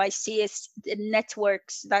value I see is the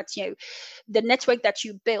networks that, the network that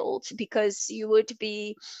you build, because you would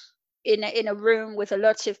be in a room with a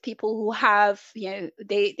lot of people who have,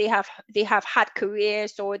 they have had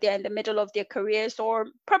careers, or they're in the middle of their careers, or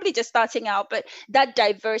probably just starting out. But that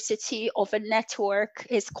diversity of a network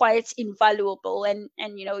is quite invaluable, and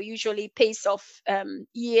usually pays off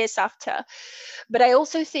years after. But I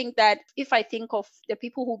also think that if I think of the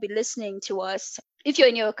people who will be listening to us, if you're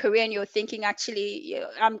in your career and you're thinking, actually,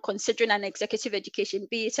 I'm considering an executive education,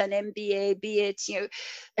 be it an MBA, be it,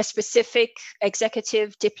 a specific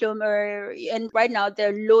executive diploma, and right now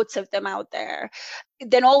there are loads of them out there,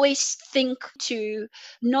 then always think to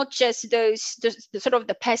not just the sort of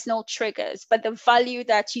the personal triggers, but the value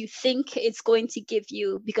that you think it's going to give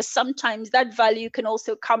you, because sometimes that value can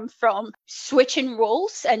also come from switching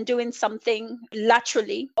roles and doing something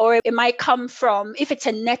laterally, or it might come from, if it's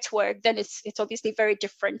a network, then it's obviously very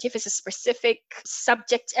different. If it's a specific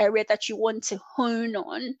subject area that you want to hone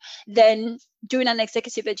on, then doing an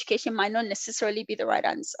executive education might not necessarily be the right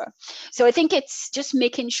answer. So I think it's just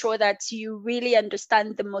making sure that you really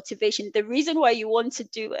understand the motivation, the reason why you want to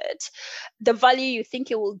do it, the value you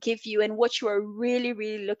think it will give you, and what you are really,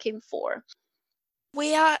 really looking for.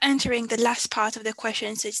 We are entering the last part of the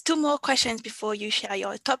question, so it's 2 more questions before you share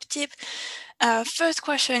your top tip. First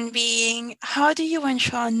question being, how do you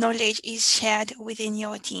ensure knowledge is shared within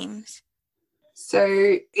your teams? So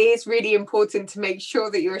it is really important to make sure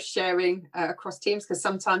that you're sharing across teams, because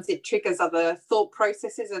sometimes it triggers other thought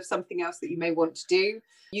processes of something else that you may want to do.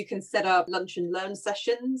 You can set up lunch and learn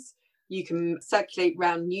sessions. You can circulate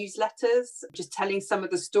round newsletters, just telling some of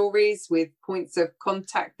the stories with points of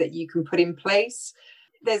contact that you can put in place.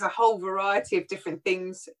 There's a whole variety of different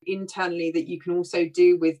things internally that you can also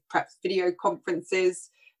do with perhaps video conferences,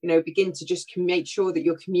 begin to just make sure that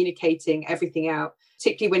you're communicating everything out,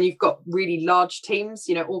 particularly when you've got really large teams.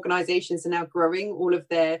 Organizations are now growing all of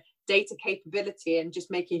their data capability, and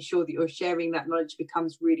just making sure that you're sharing that knowledge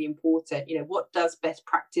becomes really important. What does best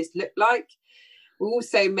practice look like? We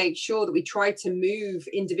also make sure that we try to move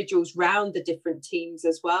individuals around the different teams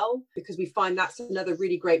as well, because we find that's another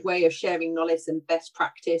really great way of sharing knowledge and best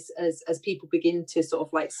practice as people begin to sort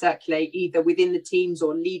of like circulate either within the teams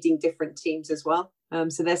or leading different teams as well.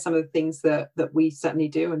 So there's some of the things that we certainly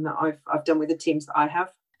do, and that I've done with the teams that I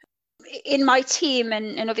have. In my team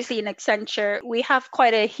and obviously in Accenture, we have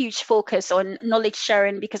quite a huge focus on knowledge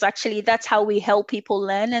sharing, because actually that's how we help people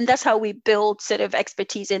learn, and that's how we build sort of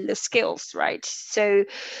expertise in the skills, right? So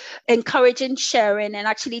encouraging sharing and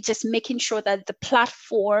actually just making sure that the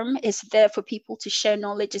platform is there for people to share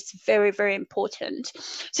knowledge is very, very important.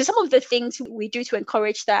 So some of the things we do to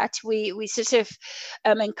encourage that, we sort of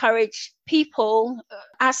encourage people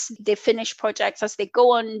as they finish projects, as they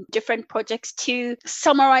go on different projects, to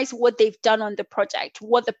summarize what they've done on the project,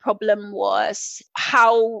 what the problem was,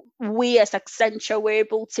 how we as Accenture were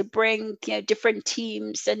able to bring different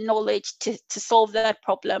teams and knowledge to solve that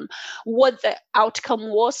problem, what the outcome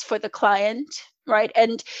was for the client, right?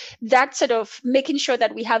 And that sort of making sure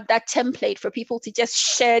that we have that template for people to just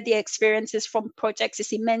share their experiences from projects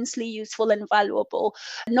is immensely useful and valuable,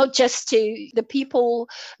 not just to the people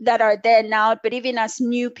that are there now, but even as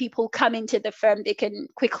new people come into the firm, they can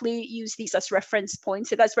quickly use these as reference points.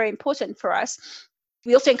 So that's very important for us.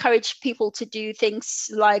 We also encourage people to do things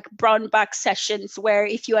like brown bag sessions, where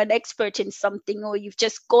if you're an expert in something, or you've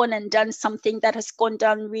just gone and done something that has gone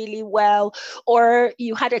down really well, or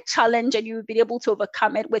you had a challenge and you've been able to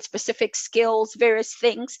overcome it with specific skills, various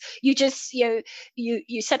things, you just,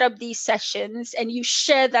 you set up these sessions and you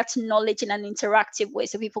share that knowledge in an interactive way.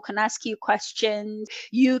 So people can ask you questions.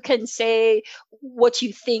 You can say what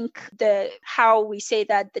you think, how we say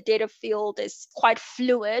that the data field is quite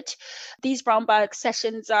fluid. These brown bag sessions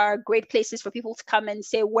are great places for people to come and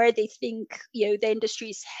say where they think the industry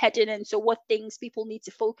is heading, and so what things people need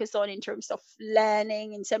to focus on in terms of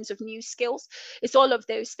learning, in terms of new skills. It's all of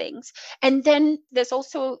those things. And then there's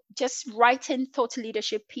also just writing thought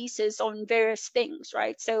leadership pieces on various things,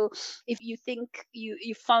 right? So if you think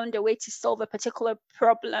you found a way to solve a particular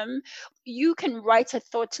problem, you can write a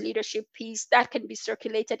thought leadership piece that can be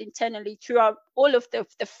circulated internally throughout all of the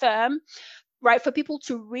firm, right, for people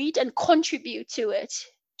to read and contribute to it.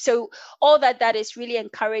 So all that is really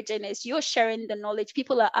encouraging is you're sharing the knowledge,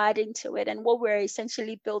 people are adding to it. And what we're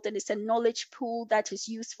essentially building is a knowledge pool that is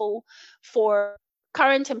useful for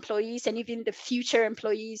current employees and even the future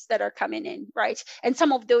employees that are coming in, right? And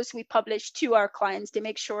some of those we publish to our clients to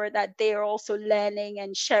make sure that they are also learning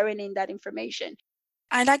and sharing in that information.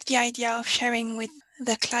 I like the idea of sharing with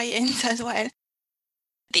the clients as well.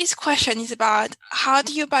 This question is about how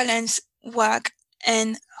do you balance work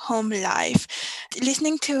and home life?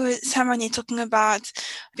 Listening to Samani talking about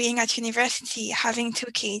being at university, having 2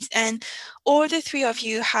 kids, and all the 3 of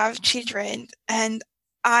you have children, and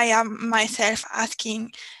I am myself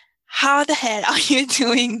asking, how the hell are you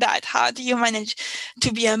doing that? How do you manage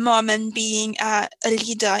to be a mom and being a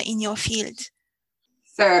leader in your field?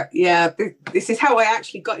 So yeah, this is how I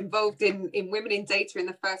actually got involved in Women in Data in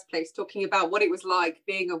the first place, talking about what it was like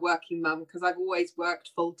being a working mum, because I've always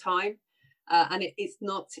worked full time. And it's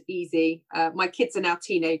not easy. My kids are now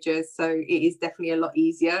teenagers, so it is definitely a lot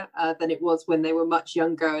easier than it was when they were much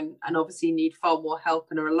younger, and obviously need far more help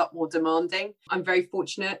and are a lot more demanding. I'm very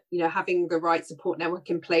fortunate, having the right support network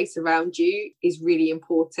in place around you is really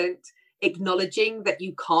important. Acknowledging that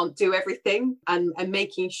you can't do everything and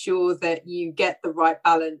making sure that you get the right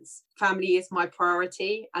balance. Family is my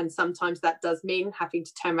priority, and sometimes that does mean having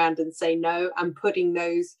to turn around and say no, and putting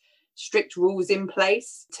those strict rules in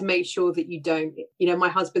place to make sure that you don't. My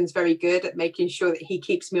husband's very good at making sure that he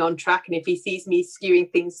keeps me on track, and if he sees me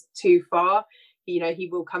skewing things too far, he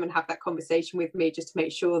will come and have that conversation with me just to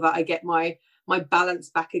make sure that I get my balance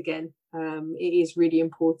back again. It is really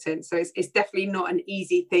important. So it's definitely not an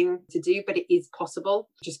easy thing to do, but it is possible.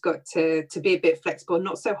 Just got to be a bit flexible,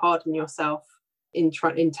 not so hard on yourself in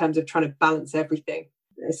terms of trying to balance everything.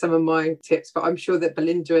 Some of my tips, but I'm sure that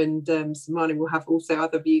Belinda and Samani will have also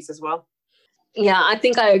other views as well. Yeah, I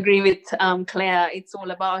think I agree with Claire. It's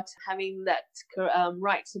all about having that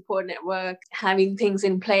right support network, having things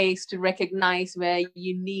in place to recognize where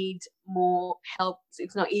you need more help.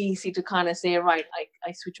 It's not easy to kind of say, right,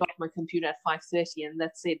 I switch off my computer at 5:30 and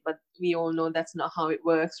that's it. But we all know that's not how it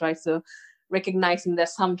works, right? So recognizing that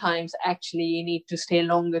sometimes actually you need to stay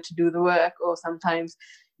longer to do the work, or sometimes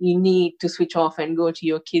you need to switch off and go to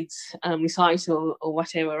your kids' recital or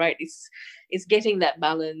whatever, right? It's getting that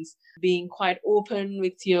balance, being quite open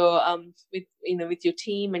with your with your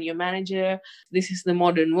team and your manager. This is the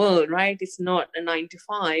modern world, right? It's not a 9 to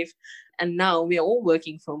 5, and now we are all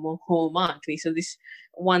working from home, aren't we? So this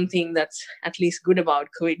one thing that's at least good about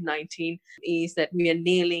COVID-19 is that we are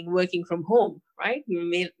nailing working from home, right?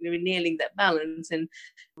 We're nailing that balance, and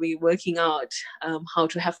we're working out how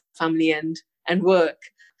to have family and work.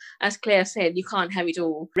 As Claire said, you can't have it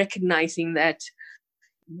all, recognizing that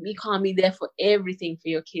you can't be there for everything for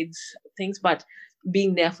your kids' things, but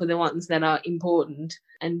being there for the ones that are important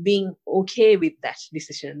and being okay with that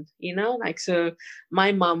decision, like, so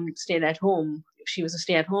my mom stayed at home. She was a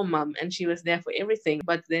stay-at-home mom and she was there for everything,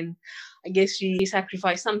 but then I guess she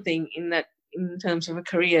sacrificed something in terms of a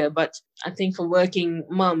career. But I think for working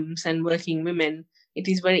moms and working women, it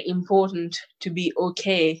is very important to be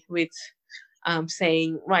okay with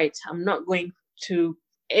saying, right, I'm not going to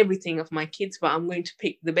everything of my kids, but I'm going to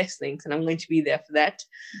pick the best things and I'm going to be there for that.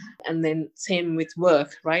 And then same with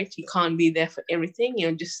work, right? You can't be there for everything.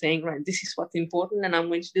 You're just saying, right, this is what's important and I'm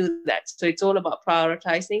going to do that. So it's all about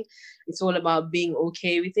prioritizing. It's all about being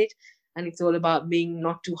okay with it. And it's all about being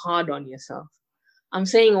not too hard on yourself. I'm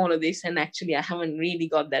saying all of this, and actually I haven't really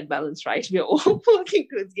got that balance right. We're all working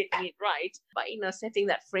towards getting it right, but setting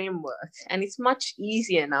that framework. And it's much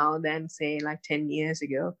easier now than, say, like 10 years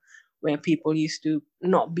ago, where people used to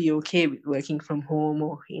not be okay with working from home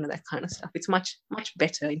or that kind of stuff. It's much, much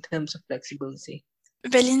better in terms of flexibility.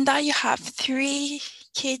 Belinda, you have 3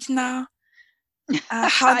 kids now.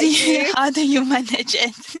 How do you manage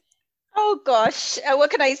it? Oh gosh, what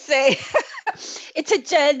can I say? It's a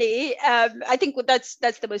journey. I think that's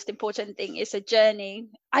the most important thing. It's a journey.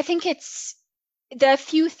 I think there are a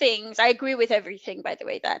few things. I agree with everything, by the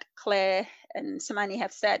way, that Claire and Samani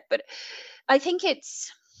have said, but I think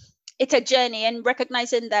it's a journey, and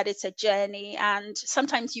recognizing that it's a journey, and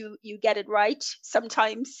sometimes you get it right,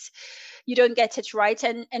 sometimes you don't get it right,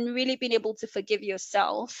 and really being able to forgive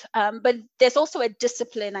yourself. But there's also a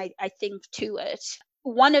discipline, I think, to it.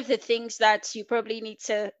 One of the things that you probably need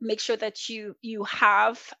to make sure that you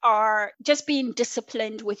have are just being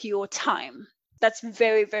disciplined with your time. That's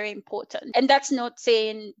very, very important. And that's not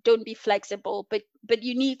saying don't be flexible, but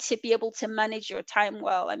you need to be able to manage your time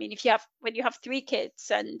well. I mean, when you have 3 kids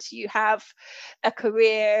and you have a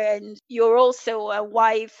career and you're also a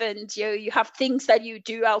wife and you have things that you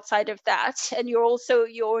do outside of that, and you're also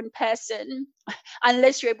your own person,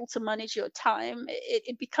 unless you're able to manage your time,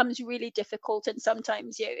 it becomes really difficult, and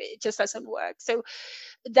sometimes it just doesn't work. So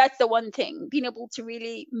that's the one thing, being able to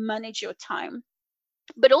really manage your time,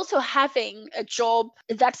 but also having a job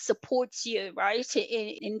that supports you, right,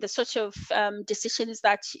 in the sort of decisions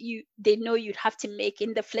that they know you'd have to make,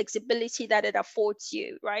 in the flexibility that it affords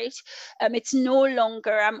you, right? It's no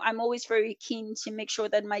longer, I'm always very keen to make sure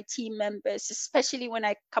that my team members, especially when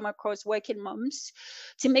I come across working moms,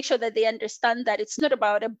 to make sure that they understand that it's not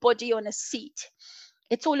about a body on a seat.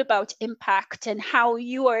 It's all about impact and how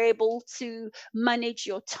you are able to manage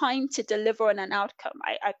your time to deliver on an outcome.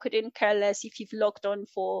 I couldn't care less if you've logged on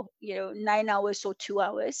for 9 hours or 2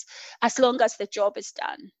 hours, as long as the job is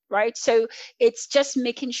done, right? So it's just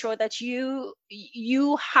making sure that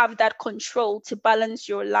you have that control to balance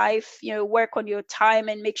your life, work on your time,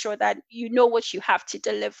 and make sure that you know what you have to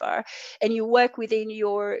deliver, and you work within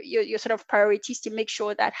your sort of priorities to make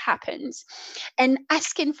sure that happens. And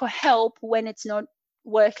asking for help when it's not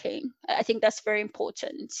working, I think that's very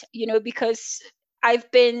important, because I've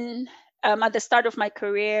been at the start of my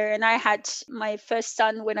career, and I had my first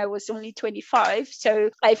son when I was only 25. So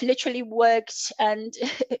I've literally worked and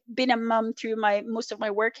been a mom through most of my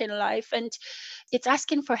working life. And it's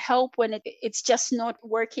asking for help when it's just not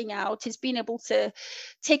working out. It's being able to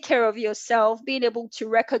take care of yourself, being able to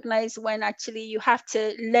recognize when actually you have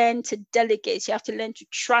to learn to delegate. You have to learn to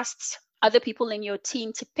trust other people in your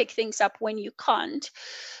team to pick things up when you can't.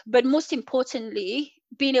 But most importantly,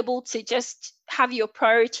 being able to just have your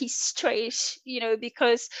priorities straight,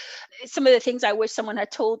 because some of the things I wish someone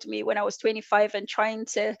had told me when I was 25 and trying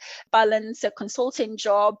to balance a consulting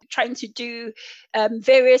job, trying to do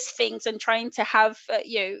various things, and trying to have,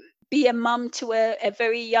 be a mum to a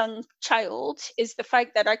very young child, is the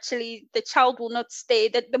fact that actually the child will not stay,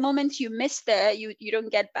 that the moment you miss there, you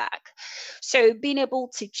don't get back. So being able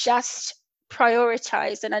to just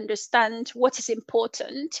prioritize and understand what is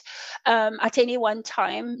important at any one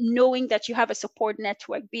time, knowing that you have a support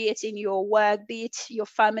network, be it in your work, be it your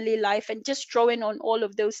family life, and just drawing on all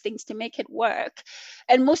of those things to make it work.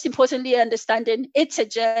 And most importantly, understanding it's a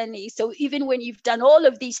journey. So even when you've done all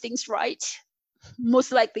of these things right,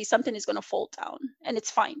 most likely something is going to fall down, and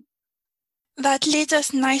it's fine. That leads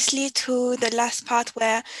us nicely to the last part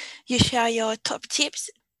where you share your top tips.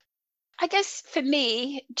 I guess for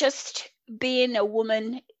me, just being a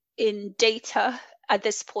woman in data at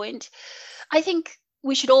this point, I think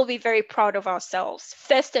we should all be very proud of ourselves.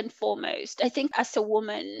 First and foremost, I think as a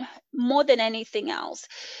woman, more than anything else,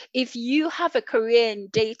 if you have a career in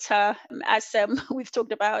data, as we've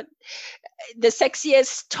talked about, the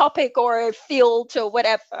sexiest topic or field or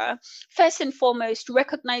whatever, first and foremost,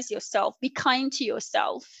 recognize yourself, be kind to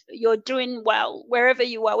yourself. You're doing well wherever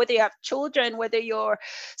you are, whether you have children, whether you're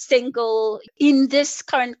single. In this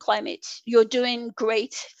current climate, you're doing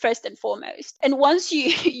great, first and foremost. And once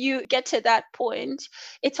you get to that point,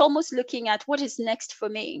 it's almost looking at what is next for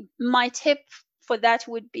me. My tip for that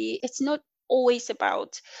would be, it's not always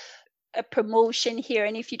about a promotion here,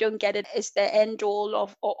 and if you don't get it, it's the end all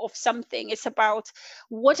of something. It's about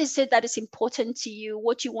what is it that is important to you,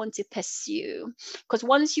 what you want to pursue. Because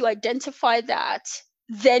once you identify that,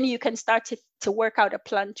 then you can start to work out a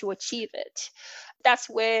plan to achieve it. That's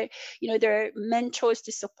where, there are mentors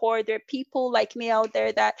to support. There are people like me out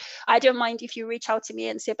there that I don't mind if you reach out to me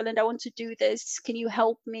and say, Belinda, I want to do this. Can you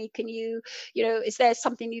help me? Can you, is there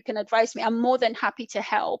something you can advise me? I'm more than happy to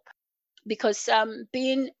help. Because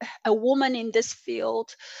being a woman in this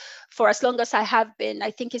field for as long as I have been,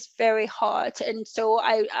 I think is very hard. And so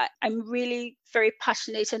I'm really very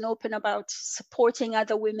passionate and open about supporting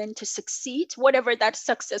other women to succeed, whatever that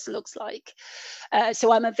success looks like.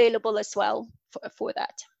 So I'm available as well for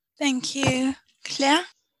that. Thank you. Claire?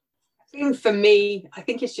 I think for me, I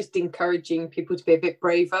think it's just encouraging people to be a bit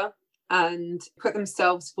braver and put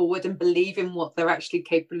themselves forward and believe in what they're actually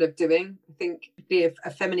capable of doing. I think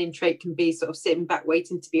a feminine trait can be sort of sitting back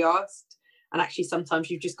waiting to be asked. And actually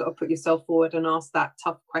sometimes you've just got to put yourself forward and ask that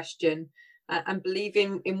tough question and believe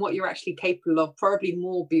in what you're actually capable of, probably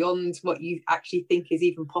more beyond what you actually think is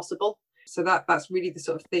even possible. So that's really the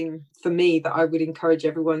sort of thing for me that I would encourage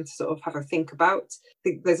everyone to sort of have a think about. I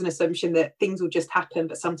think there's an assumption that things will just happen,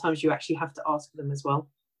 but sometimes you actually have to ask for them as well.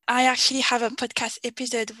 I actually have a podcast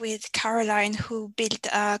episode with Caroline, who built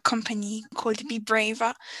a company called Be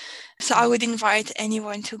Braver. So I would invite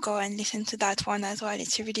anyone to go and listen to that one as well.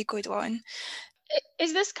 It's a really good one.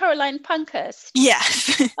 Is this Caroline Pankhurst?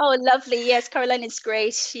 Yes. Oh, lovely. Yes, Caroline is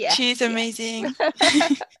great. Yeah. She's amazing.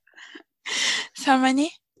 Samani?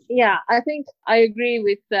 Yeah, I think I agree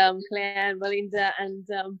with Claire and Belinda. And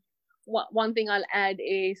one thing I'll add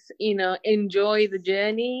is, enjoy the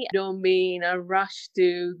journey. Don't be in a rush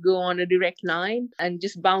to go on a direct line and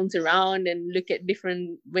just bounce around and look at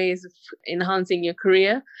different ways of enhancing your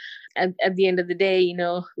career. And at the end of the day,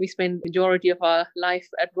 we spend the majority of our life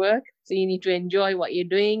at work. So you need to enjoy what you're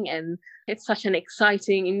doing. And it's such an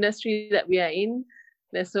exciting industry that we are in.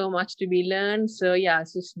 There's so much to be learned. So yeah,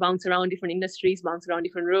 just bounce around different industries, bounce around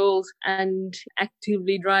different roles, and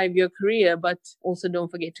actively drive your career. But also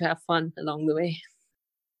don't forget to have fun along the way.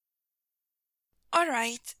 All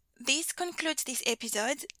right. This concludes this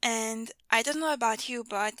episode. And I don't know about you,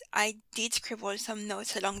 but I did scribble some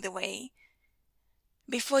notes along the way.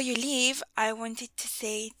 Before you leave, I wanted to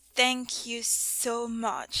say thank you so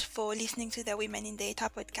much for listening to the Women in Data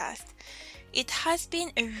podcast. It has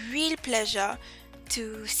been a real pleasure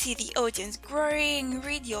to see the audience growing,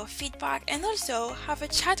 read your feedback, and also have a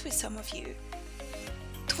chat with some of you.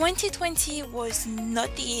 2020 was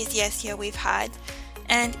not the easiest year we've had,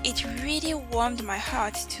 and it really warmed my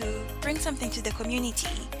heart to bring something to the community.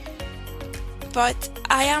 But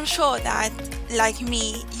I am sure that, like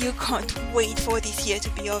me, you can't wait for this year to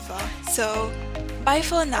be over. So, bye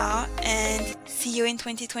for now, and see you in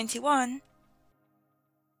 2021.